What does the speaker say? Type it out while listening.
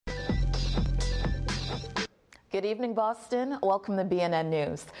Good evening, Boston. Welcome to BNN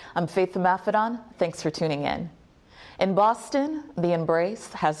News. I'm Faith Maffedon. Thanks for tuning in. In Boston, the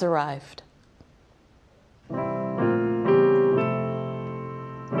embrace has arrived.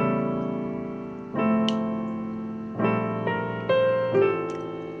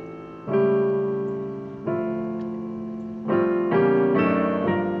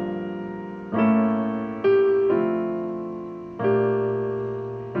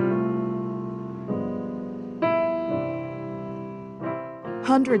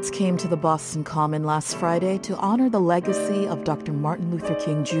 Hundreds came to the Boston Common last Friday to honor the legacy of Dr. Martin Luther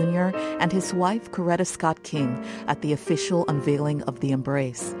King Jr. and his wife, Coretta Scott King, at the official unveiling of the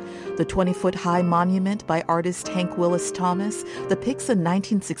Embrace. The 20-foot-high monument by artist Hank Willis Thomas depicts a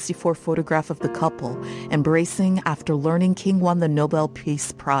 1964 photograph of the couple embracing after learning King won the Nobel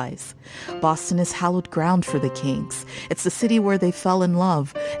Peace Prize. Boston is hallowed ground for the Kings. It's the city where they fell in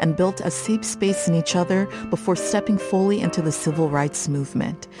love and built a safe space in each other before stepping fully into the civil rights movement.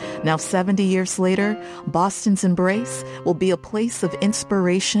 Now, 70 years later, Boston's Embrace will be a place of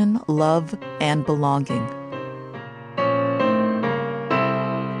inspiration, love, and belonging.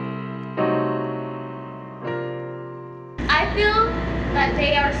 I feel that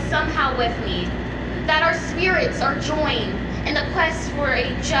they are somehow with me, that our spirits are joined in the quest for a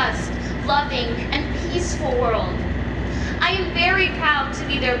just, loving, and peaceful world. I am very proud to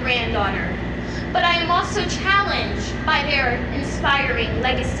be their granddaughter, but I am also challenged by their inspiring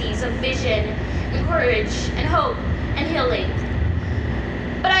legacies of vision and courage and hope and healing.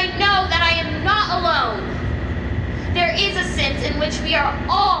 But I know that I am not alone. There is a sense in which we are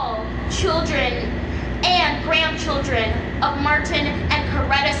all children and grandchildren of Martin and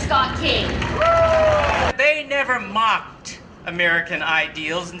Coretta Scott King. They never mocked American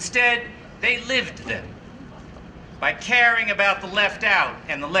ideals. Instead, they lived them by caring about the left out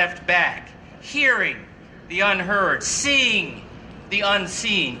and the left back, hearing the unheard, seeing the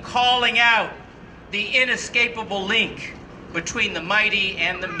unseen, calling out the inescapable link between the mighty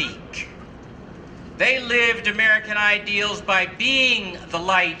and the meek. They lived American ideals by being the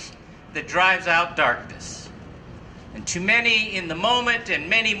light that drives out darkness. And to many in the moment and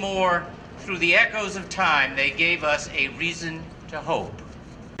many more through the echoes of time, they gave us a reason to hope.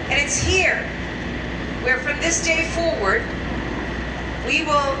 And it's here where from this day forward, we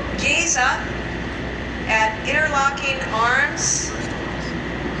will gaze up at interlocking arms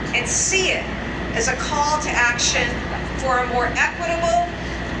and see it as a call to action for a more equitable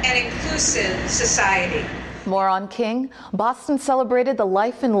and inclusive society. More on King. Boston celebrated the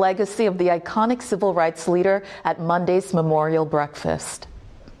life and legacy of the iconic civil rights leader at Monday's Memorial Breakfast.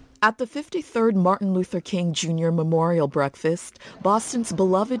 At the 53rd Martin Luther King Jr. Memorial Breakfast, Boston's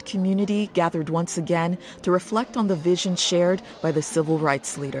beloved community gathered once again to reflect on the vision shared by the civil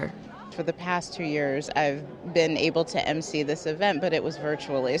rights leader. For the past 2 years, I've been able to MC this event, but it was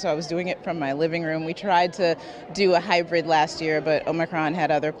virtually. So I was doing it from my living room. We tried to do a hybrid last year, but Omicron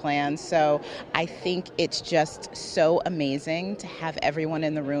had other plans. So I think it's just so amazing to have everyone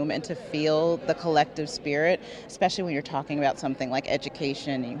in the room and to feel the collective spirit, especially when you're talking about something like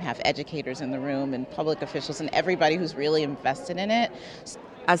education. You have educators in the room and public officials and everybody who's really invested in it.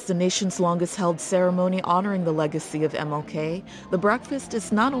 As the nation's longest-held ceremony honoring the legacy of MLK, the breakfast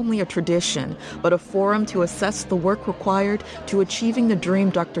is not only a tradition, but a forum to assess the work required to achieving the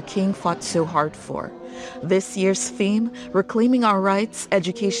dream Dr. King fought so hard for. This year's theme, Reclaiming Our Rights,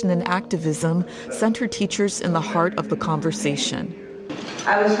 Education and Activism, centered teachers in the heart of the conversation.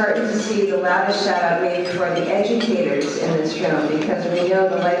 I was heartened to see the loudest shout-out made for the educators in this room, because we know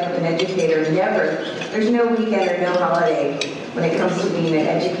the life of an educator there's no weekend or no holiday when it comes to being an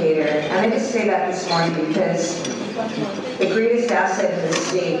educator. And I just say that this morning because the greatest asset of the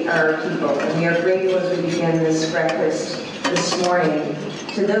state are our people. And we are grateful as we begin this breakfast this morning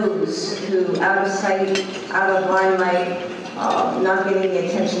to those who, out of sight, out of limelight, not getting the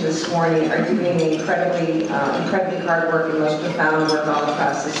attention this morning, are doing incredibly hard work and most profound work all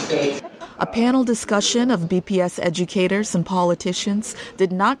across the state. A panel discussion of BPS educators and politicians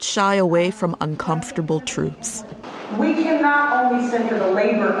did not shy away from uncomfortable truths. We cannot only center the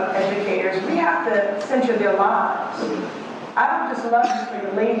labor of educators, we have to center their lives. I don't just love you for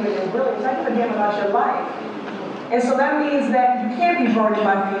your labor and your willingness, I give a damn about your life. And so that means that you can't be burdened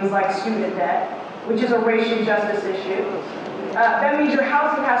by things like student debt, which is a racial justice issue. That means your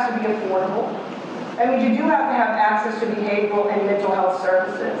housing has to be affordable. That means you do have to have access to behavioral and mental health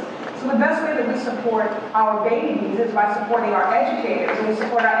services. So the best way that we support our babies is by supporting our educators. And we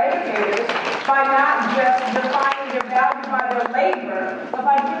support our educators by not just defining their value by their labor, but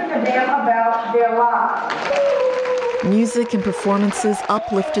by giving a damn about their lives. Music and performances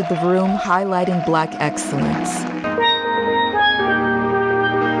uplifted the room, highlighting Black excellence.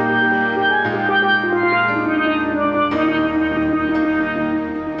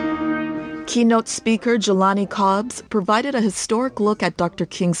 Keynote speaker Jelani Cobbs provided a historic look at Dr.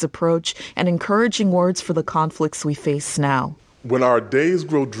 King's approach and encouraging words for the conflicts we face now. When our days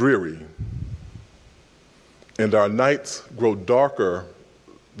grow dreary and our nights grow darker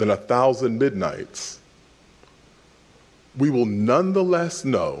than 1,000 midnights, we will nonetheless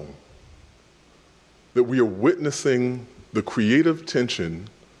know that we are witnessing the creative tension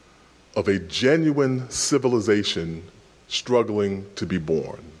of a genuine civilization struggling to be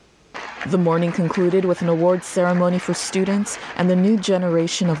born. The morning concluded with an awards ceremony for students and the new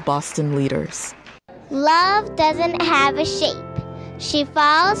generation of Boston leaders. Love doesn't have a shape. She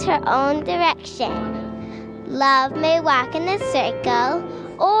follows her own direction. Love may walk in a circle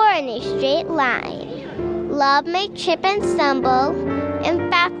or in a straight line. Love may trip and stumble. In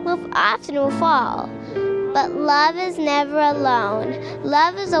fact, love often will fall. But love is never alone.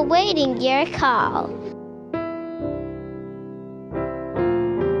 Love is awaiting your call.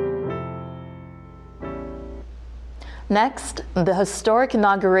 Next, the historic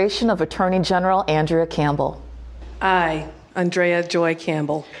inauguration of Attorney General Andrea Campbell. I, Andrea Joy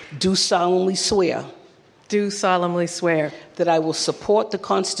Campbell, do solemnly swear that I will support the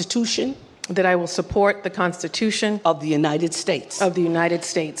Constitution of the United States.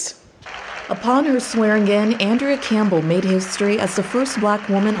 Upon her swearing in, Andrea Campbell made history as the first Black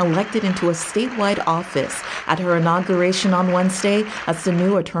woman elected into a statewide office at her inauguration on Wednesday as the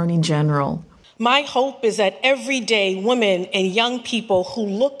new Attorney General. My hope is that every day women and young people who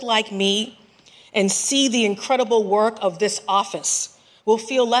look like me and see the incredible work of this office will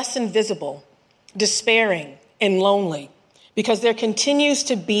feel less invisible, despairing, and lonely, because there continues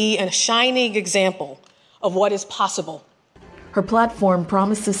to be a shining example of what is possible. Her platform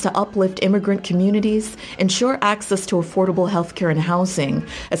promises to uplift immigrant communities, ensure access to affordable health care and housing,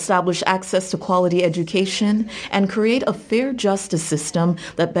 establish access to quality education, and create a fair justice system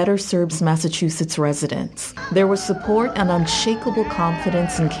that better serves Massachusetts residents. There was support and unshakable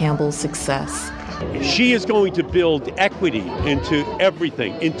confidence in Campbell's success. She is going to build equity into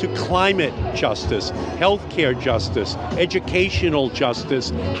everything, into climate justice, healthcare justice, educational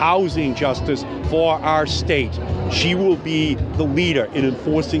justice, housing justice for our state. She will be the leader in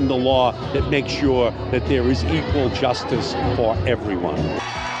enforcing the law that makes sure that there is equal justice for everyone.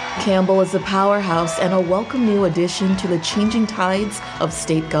 Campbell is a powerhouse and a welcome new addition to the changing tides of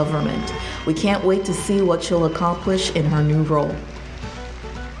state government. We can't wait to see what she'll accomplish in her new role.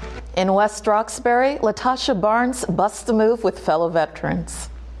 In West Roxbury, Latasha Barnes busts a move with fellow veterans.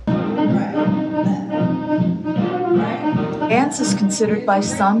 Dance is considered by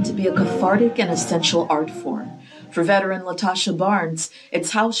some to be a cathartic and essential art form. For veteran Latasha Barnes,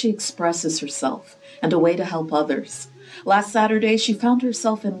 it's how she expresses herself and a way to help others. Last Saturday, she found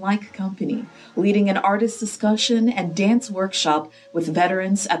herself in like company, leading an artist discussion and dance workshop with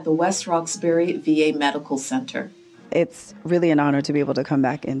veterans at the West Roxbury VA Medical Center. It's really an honor to be able to come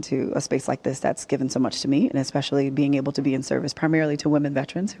back into a space like this that's given so much to me, and especially being able to be in service primarily to women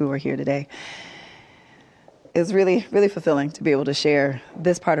veterans who are here today. It's really, really fulfilling to be able to share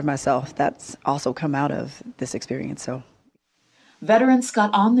this part of myself that's also come out of this experience. Veterans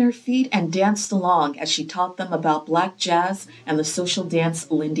got on their feet and danced along as she taught them about Black jazz and the social dance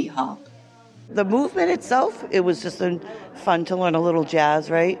Lindy Hop. The movement itself, it was just fun to learn a little jazz,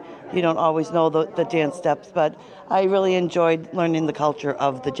 right? You don't always know the dance steps, but I really enjoyed learning the culture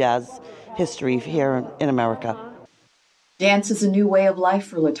of the jazz history here in America. Dance is a new way of life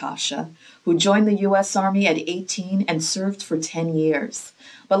for Latasha, who joined the U.S. Army at 18 and served for 10 years.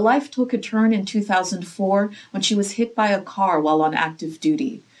 But life took a turn in 2004 when she was hit by a car while on active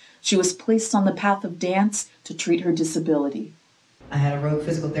duty. She was placed on the path of dance to treat her disability. I had a rogue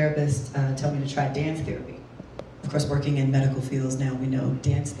physical therapist tell me to try dance therapy. Of course, working in medical fields now, we know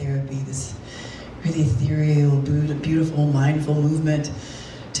dance therapy, this really ethereal, beautiful, mindful movement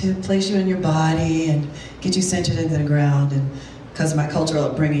to place you in your body and get you centered into the ground. And because of my cultural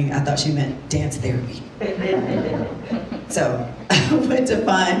upbringing, I thought she meant dance therapy. So I went to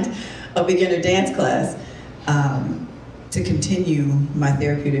find a beginner dance class to continue my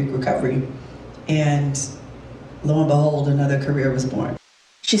therapeutic recovery. And lo and behold, another career was born.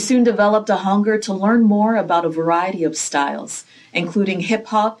 She soon developed a hunger to learn more about a variety of styles, including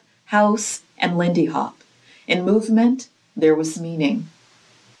hip-hop, house, and Lindy Hop. In movement, there was meaning.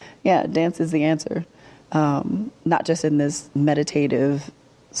 Yeah, dance is the answer. Not just in this meditative,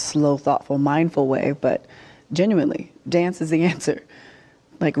 slow, thoughtful, mindful way, but genuinely, dance is the answer.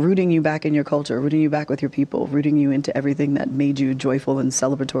 like rooting you back in your culture, rooting you back with your people, rooting you into everything that made you joyful and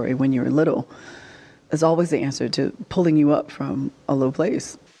celebratory when you were little, is always the answer to pulling you up from a low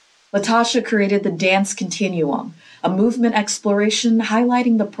place. Latasha created the Dance Continuum, a movement exploration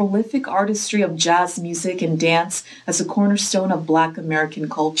highlighting the prolific artistry of jazz music and dance as a cornerstone of Black American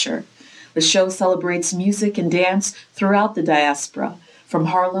culture. The show celebrates music and dance throughout the diaspora, from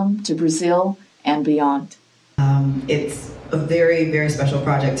Harlem to Brazil and beyond. It's a very, very special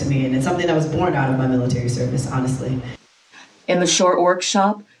project to me, and it's something that was born out of my military service, honestly. In the short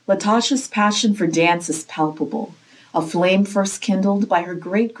workshop, Latasha's passion for dance is palpable, a flame first kindled by her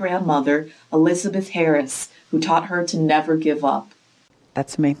great-grandmother, Elizabeth Harris, who taught her to never give up.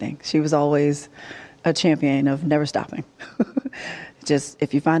 That's the main thing. She was always a champion of never stopping. Just,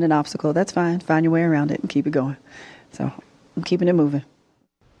 if you find an obstacle, that's fine. Find your way around it and keep it going. So I'm keeping it moving.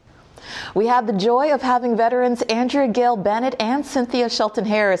 We had the joy of having veterans Andrea Gail Bennett and Cynthia Shelton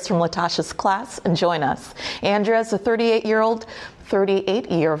Harris from Latasha's class and join us. Andrea is a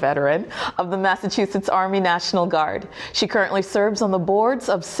 38-year veteran of the Massachusetts Army National Guard. She currently serves on the boards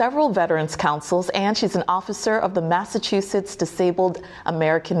of several veterans councils, and she's an officer of the Massachusetts Disabled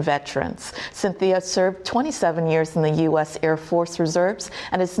American Veterans. Cynthia served 27 years in the U.S. Air Force Reserves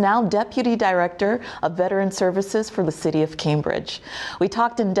and is now Deputy Director of Veteran Services for the City of Cambridge. We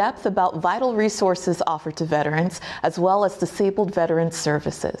talked in depth about vital resources offered to veterans, as well as disabled veteran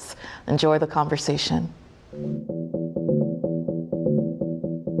services. Enjoy the conversation.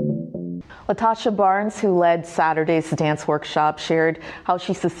 Latasha Barnes, who led Saturday's dance workshop, shared how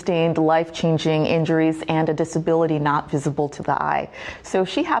she sustained life-changing injuries and a disability not visible to the eye. So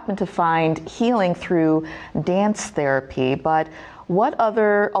she happened to find healing through dance therapy, but what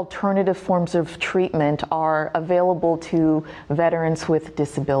other alternative forms of treatment are available to veterans with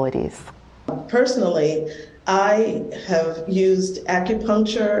disabilities? Personally, I have used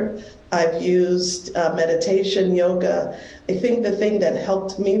acupuncture, I've used meditation, yoga. I think the thing that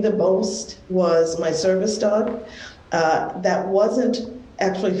helped me the most was my service dog. That wasn't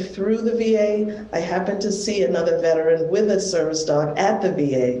actually through the VA. I happened to see another veteran with a service dog at the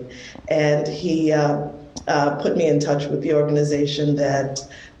VA, and he put me in touch with the organization that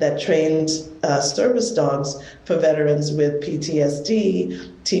trains service dogs for veterans with PTSD,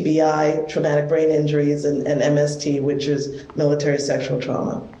 TBI, traumatic brain injuries, and MST, which is military sexual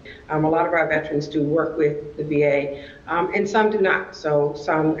trauma. A lot of our veterans do work with the VA, and some do not. So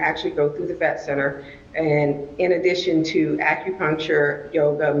some actually go through the Vet Center. And in addition to acupuncture,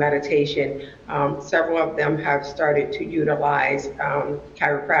 yoga, meditation, several of them have started to utilize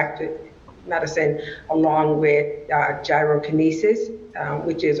chiropractic medicine along with gyrokinesis,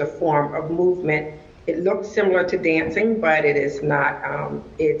 which is a form of movement. It looks similar to dancing, but it is not.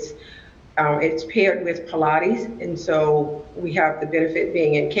 It's paired with Pilates, and so we have the benefit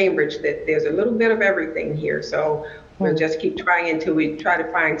being in Cambridge that there's a little bit of everything here. So we'll just keep trying until we try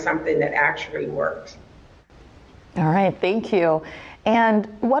to find something that actually works. All right, thank you. And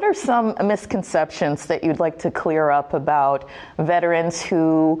what are some misconceptions that you'd like to clear up about veterans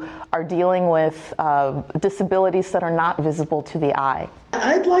who are dealing with disabilities that are not visible to the eye?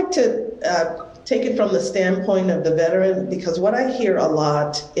 I'd like to take it from the standpoint of the veteran, because what I hear a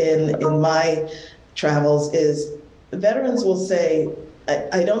lot in my travels is veterans will say,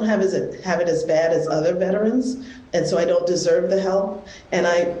 I don't have it as bad as other veterans, and so I don't deserve the help. And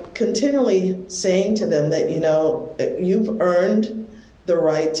I continually saying to them that, you've earned the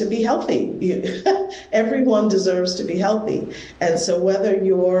right to be healthy. Everyone deserves to be healthy. And so whether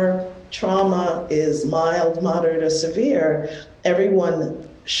your trauma is mild, moderate, or severe, everyone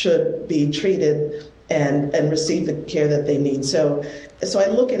should be treated and receive the care that they need. So I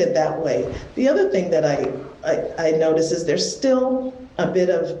look at it that way. The other thing that I notice is there's still a bit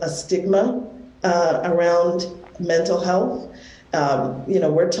of a stigma around mental health.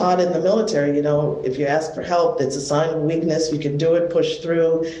 We're taught in the military, if you ask for help, it's a sign of weakness. You can do it, push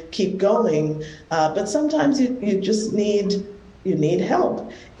through, keep going. But sometimes you just need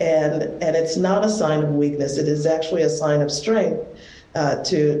help. And it's not a sign of weakness. It is actually a sign of strength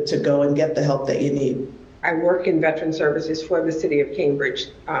to go and get the help that you need. I work in veteran services for the city of Cambridge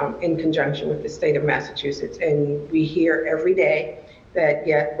in conjunction with the state of Massachusetts. And we hear every day that,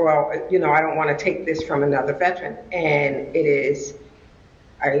 I don't want to take this from another veteran. And it is,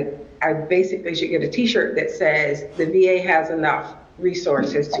 I basically should get a t-shirt that says the VA has enough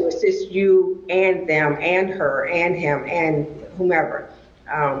resources to assist you and them and her and him and whomever.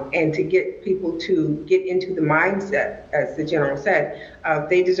 And to get people to get into the mindset, as the general said,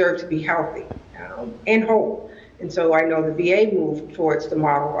 they deserve to be healthy and whole. And so I know the VA moved towards the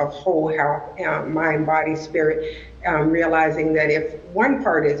model of whole health, mind, body, spirit, realizing that if one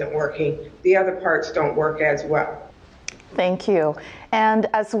part isn't working, the other parts don't work as well. Thank you. And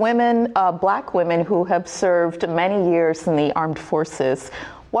as women, Black women who have served many years in the armed forces,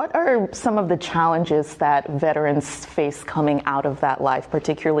 what are some of the challenges that veterans face coming out of that life,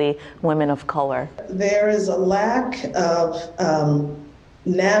 particularly women of color? There is a lack of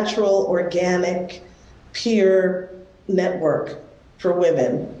natural, organic, peer network for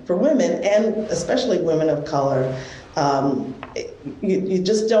women and especially women of color. You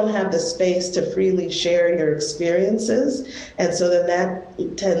just don't have the space to freely share your experiences. And so then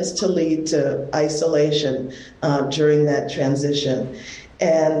that tends to lead to isolation during that transition.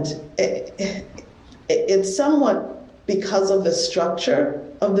 And it's somewhat because of the structure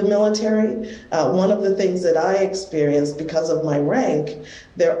of the military. One of the things that I experienced because of my rank,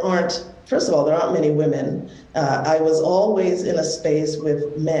 first of all, there aren't many women. I was always in a space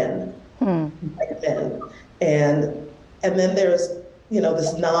with men, like men. And then there's,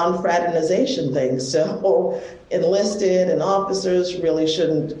 this non-fraternization thing. So enlisted and officers really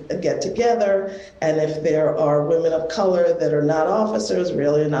shouldn't get together. And if there are women of color that are not officers,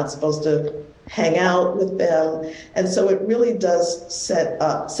 really are not supposed to hang out with them. And so it really does set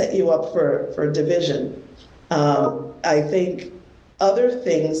you up for division. I think other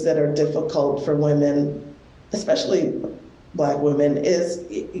things that are difficult for women, especially Black women, is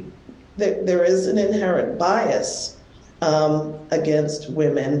there is an inherent bias against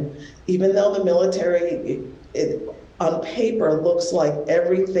women, even though the military, on paper, looks like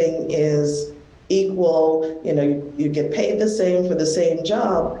everything is equal. You get paid the same for the same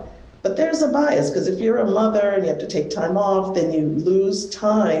job, but there's a bias because if you're a mother and you have to take time off, then you lose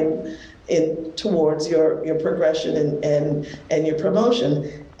time towards your progression and your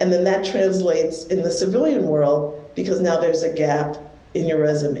promotion, and then that translates in the civilian world because now there's a gap in your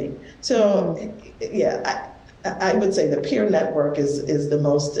resume. So, yeah. I would say the peer network is the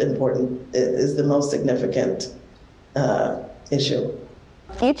most important, is the most significant issue.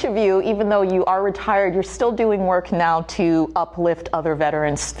 Each of you, even though you are retired, you're still doing work now to uplift other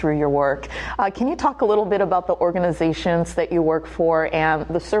veterans through your work. Can you talk a little bit about the organizations that you work for and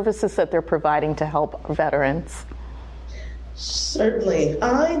the services that they're providing to help veterans? Certainly.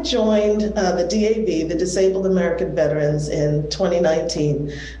 I joined the DAV, the Disabled American Veterans, in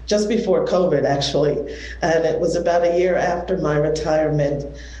 2019, just before COVID, actually. And it was about a year after my retirement.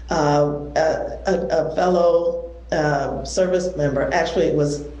 A fellow service member, actually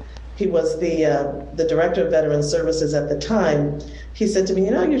he was the Director of Veteran Services at the time. He said to me,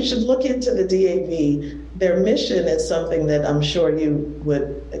 you should look into the DAV. Their mission is something that I'm sure you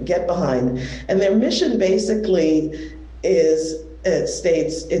would get behind. And their mission basically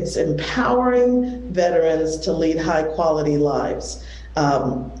states it's empowering veterans to lead high quality lives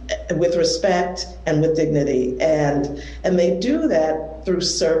with respect and with dignity. And they do that through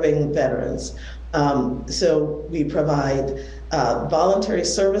serving veterans. So we provide voluntary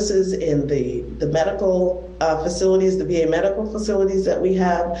services in the medical facilities, the VA medical facilities that we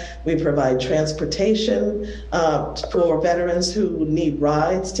have. We provide transportation for veterans who need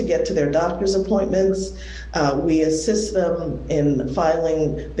rides to get to their doctor's appointments. We assist them in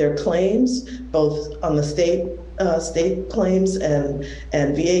filing their claims, both on the state claims and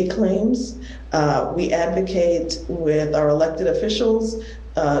VA claims. We advocate with our elected officials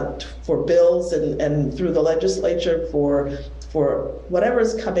for bills and through the legislature for whatever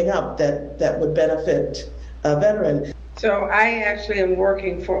is coming up that would benefit a veteran. So I actually am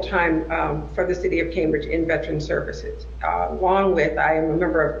working full-time for the City of Cambridge in Veteran Services. Along with, I am a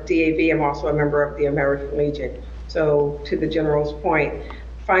member of DAV, I'm also a member of the American Legion. So to the General's point,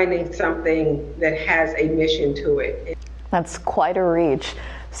 finding something that has a mission to it. That's quite a reach.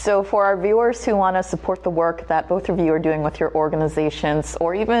 So for our viewers who want to support the work that both of you are doing with your organizations,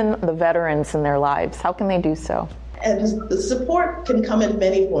 or even the veterans in their lives, how can they do so? And the support can come in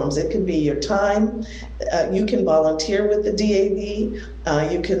many forms. It can be your time. You can volunteer with the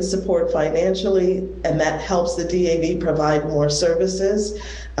DAV. You can support financially, and that helps the DAV provide more services.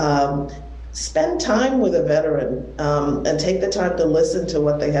 Spend time with a veteran and take the time to listen to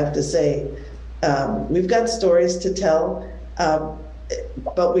what they have to say. We've got stories to tell,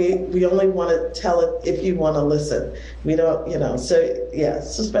 but we only want to tell it if you want to listen. We don't, so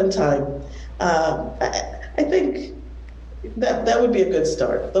spend time. I think that would be a good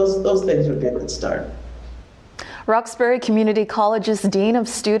start. Those things would be a good start. Roxbury Community College's Dean of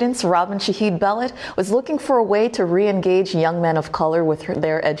Students, Robin Shahid Bellet, was looking for a way to re-engage young men of color with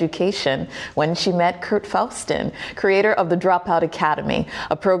their education when she met Kurt Faustin, creator of the Dropout Academy,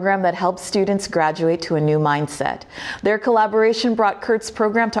 a program that helps students graduate to a new mindset. Their collaboration brought Kurt's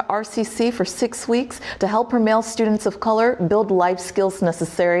program to RCC for 6 weeks to help her male students of color build life skills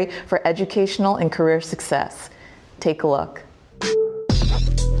necessary for educational and career success. Take a look.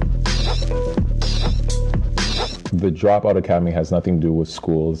 The Dropout Academy has nothing to do with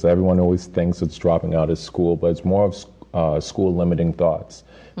schools. Everyone always thinks it's dropping out of school, but it's more of school limiting thoughts.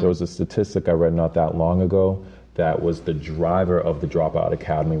 There was a statistic I read not that long ago that was the driver of the Dropout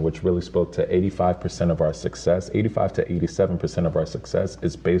Academy, which really spoke to 85% of our success. 85 to 87% of our success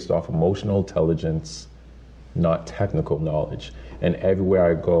is based off emotional intelligence, not technical knowledge. And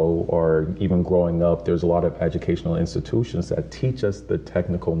everywhere I go, or even growing up, there's a lot of educational institutions that teach us the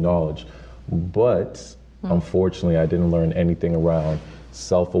technical knowledge. But unfortunately, I didn't learn anything around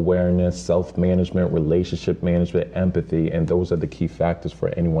self-awareness, self-management, relationship management, empathy, and those are the key factors for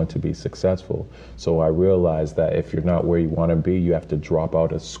anyone to be successful. So I realized that if you're not where you want to be, you have to drop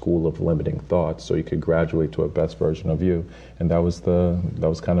out of school of limiting thoughts so you could graduate to a best version of you. And that was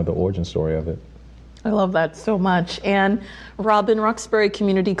kind of the origin story of it. I love that so much. And Robin, Roxbury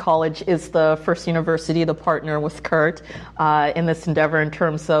Community College is the first university to partner with Kurt in this endeavor in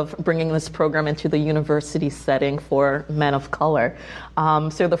terms of bringing this program into the university setting for men of color.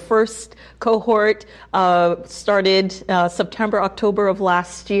 So the first cohort started September, October of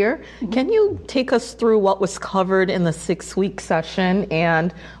last year. Mm-hmm. Can you take us through what was covered in the 6-week session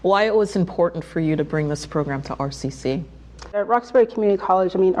and why it was important for you to bring this program to RCC? At Roxbury Community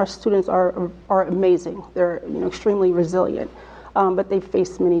College, our students are amazing. They're extremely resilient, but they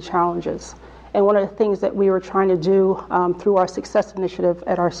face many challenges. And one of the things that we were trying to do through our success initiative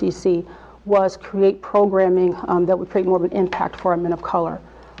at RCC was create programming that would create more of an impact for our men of color,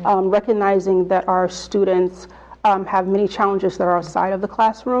 recognizing that our students have many challenges that are outside of the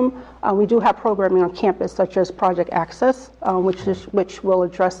classroom. We do have programming on campus, such as Project Access, which will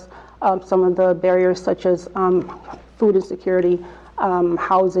address some of the barriers, such as food insecurity,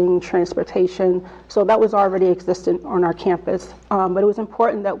 housing, transportation. So that was already existent on our campus. But it was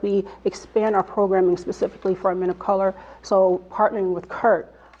important that we expand our programming specifically for our men of color. So partnering with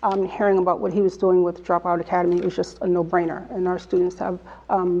Kurt, hearing about what he was doing with Dropout Academy was just a no-brainer. And our students have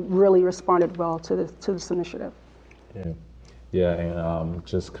really responded well to this initiative. Yeah, and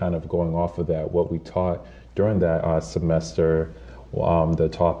just kind of going off of that, what we taught during that semester, the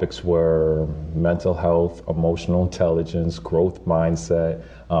topics were mental health, emotional intelligence, growth mindset,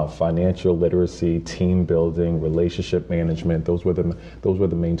 financial literacy, team building, relationship management. Those were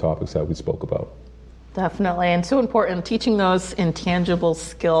the main topics that we spoke about. Definitely, and so important, teaching those intangible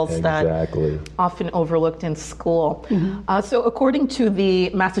skills that often overlooked in school. Mm-hmm. So according to the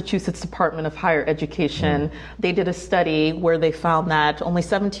Massachusetts Department of Higher Education, they did a study where they found that only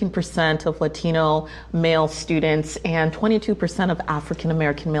 17% of Latino male students and 22% of African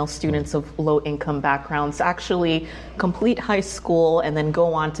American male students of low-income backgrounds actually complete high school and then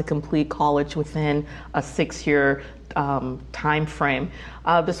go on to complete college within a 6-year time frame.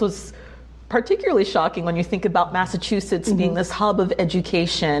 This was particularly shocking when you think about Massachusetts being this hub of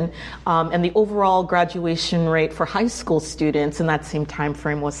education, and the overall graduation rate for high school students in that same time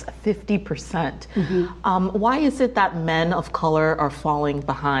frame was 50%. Why is it that men of color are falling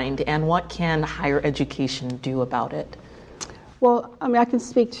behind, and what can higher education do about it? Well, I can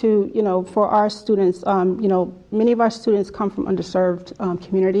speak to, for our students, many of our students come from underserved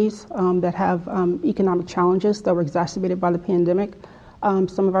communities that have economic challenges that were exacerbated by the pandemic.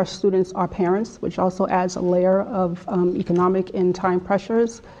 Some of our students are parents, which also adds a layer of economic and time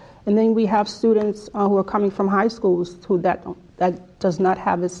pressures. And then we have students who are coming from high schools that does not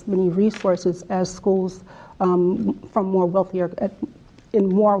have as many resources as schools from in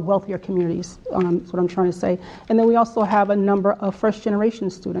more wealthier communities. That's what I'm trying to say. And then we also have a number of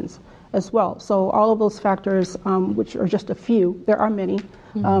first-generation students as well. So all of those factors, which are just a few, there are many,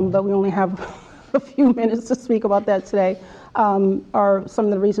 but we only have a few minutes to speak about that today. Are some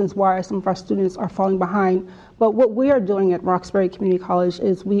of the reasons why some of our students are falling behind. But what we are doing at Roxbury Community College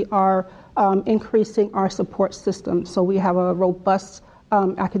is we are increasing our support system. So we have a robust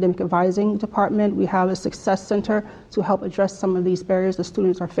academic advising department. We have a success center to help address some of these barriers the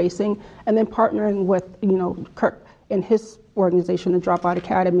students are facing. And then partnering with, Kurt and his organization, the Dropout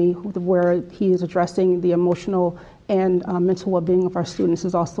Academy, where he is addressing the emotional and mental well-being of our students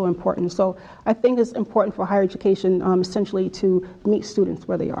is also important. So I think it's important for higher education essentially to meet students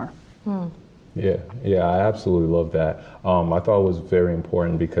where they are. Yeah, I absolutely love that. I thought it was very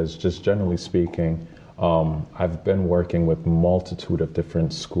important because just generally speaking, I've been working with multitude of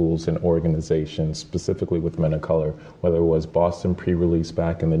different schools and organizations, specifically with men of color, whether it was Boston pre-release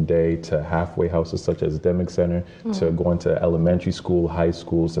back in the day to halfway houses such as Dimick Center, to going to elementary school, high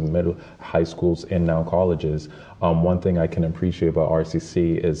schools, and middle high schools, and now colleges. One thing I can appreciate about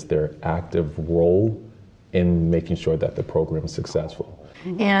RCC is their active role in making sure that the program is successful.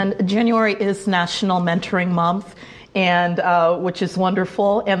 And January is National Mentoring Month, and which is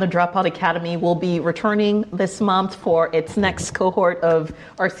wonderful. And the Dropout Academy will be returning this month for its next cohort of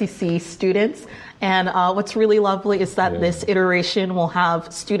RCC students. And what's really lovely is that this iteration will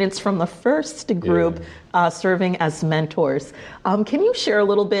have students from the first group serving as mentors. Can you share a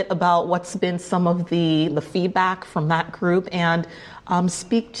little bit about what's been some of the feedback from that group, and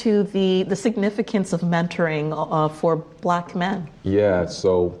speak to the significance of mentoring for Black men? Yeah,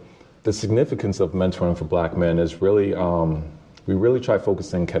 so the significance of mentoring for Black men is really, we really try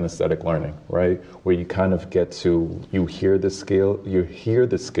focusing kinesthetic learning, right? Where you kind of get to, you hear the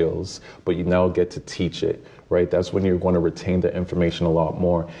skills, but you now get to teach it, right? That's when you're going to retain the information a lot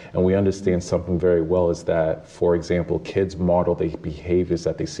more. And we understand something very well is that, for example, kids model the behaviors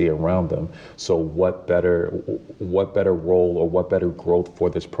that they see around them. So what better role or what better growth for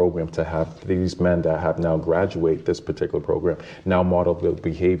this program to have these men that have now graduated this particular program now model the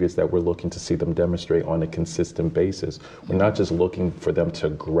behaviors that we're looking to see them demonstrate on a consistent basis. We're not just looking for them to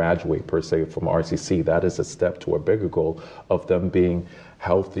graduate per se from RCC. That is a step to a bigger goal of them being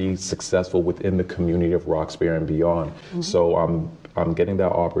healthy, successful within the community of Roxbury and beyond. So I'm getting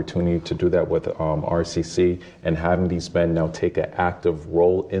that opportunity to do that with RCC, and having these men now take an active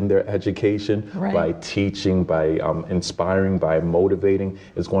role in their education by teaching, by inspiring, by motivating,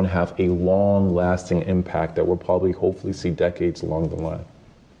 is going to have a long-lasting impact that we'll probably hopefully see decades along the line.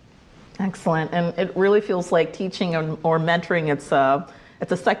 Excellent. And it really feels like teaching or mentoring, it's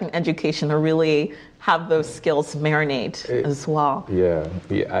a second education to really have those skills marinate as well. Yeah.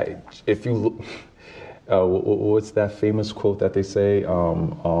 If you look, what's that famous quote that they say?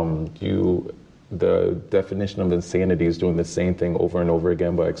 The definition of insanity is doing the same thing over and over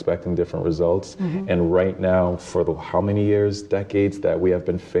again but expecting different results. And right now, for how many years, decades, that we have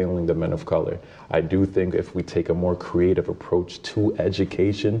been failing the men of color. I do think if we take a more creative approach to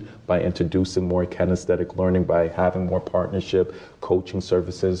education by introducing more kinesthetic learning, by having more partnership, coaching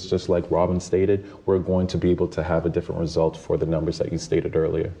services, just like Robin stated, we're going to be able to have a different result for the numbers that you stated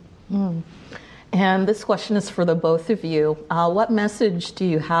earlier. And this question is for the both of you. What message do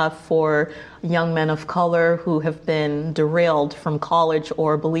you have for young men of color who have been derailed from college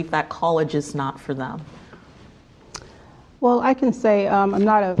or believe that college is not for them? Well, I can say I'm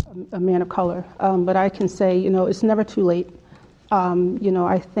not a man of color, but I can say, it's never too late.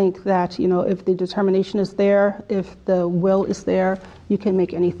 I think that, if the determination is there, if the will is there, you can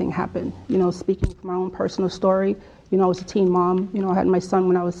make anything happen. Speaking from my own personal story, I was a teen mom. I had my son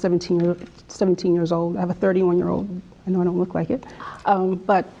when I was 17 years old. I have a 31-year-old. I know I don't look like it.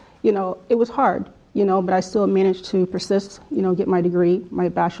 But, it was hard, but I still managed to persist, get my degree, my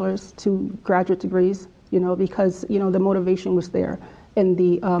bachelor's, 2 graduate degrees, because, the motivation was there and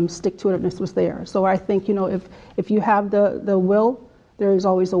the stick-to-itiveness was there. So I think, if you have the will, there is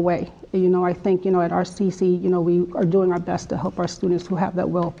always a way. I think, at RCC, we are doing our best to help our students who have that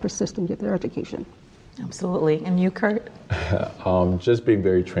will persist and get their education. Absolutely. And you, Kurt? Just being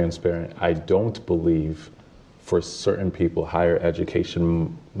very transparent, I don't believe for certain people higher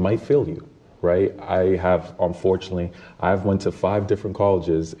education might fail you, right? I've went to 5 different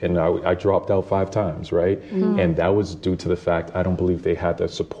colleges and I dropped out 5 times, right? And that was due to the fact I don't believe they had the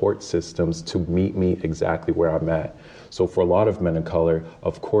support systems to meet me exactly where I'm at. So for a lot of men of color,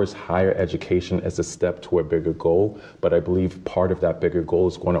 of course, higher education is a step to a bigger goal, but I believe part of that bigger goal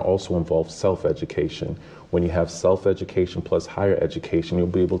is going to also involve self-education. When you have self-education plus higher education, you'll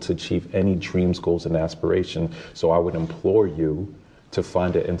be able to achieve any dreams, goals, and aspirations. So I would implore you to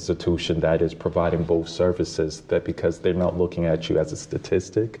find an institution that is providing both services, that because they're not looking at you as a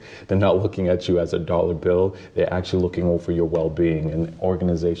statistic, they're not looking at you as a dollar bill, they're actually looking over your well-being. And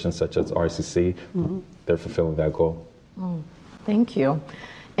organizations such as RCC, they're fulfilling that goal. Thank you.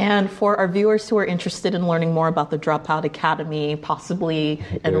 And for our viewers who are interested in learning more about the Dropout Academy, possibly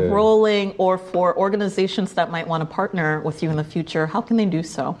enrolling, or for organizations that might want to partner with you in the future, how can they do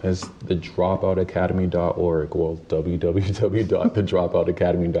so? It's the dropoutacademy.org, well,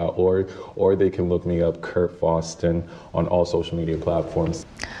 www.thedropoutacademy.org, or they can look me up, Kurt Foston, on all social media platforms.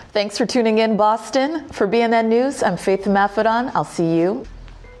 Thanks for tuning in, Boston. For BNN News, I'm Faith Maffedon. I'll see you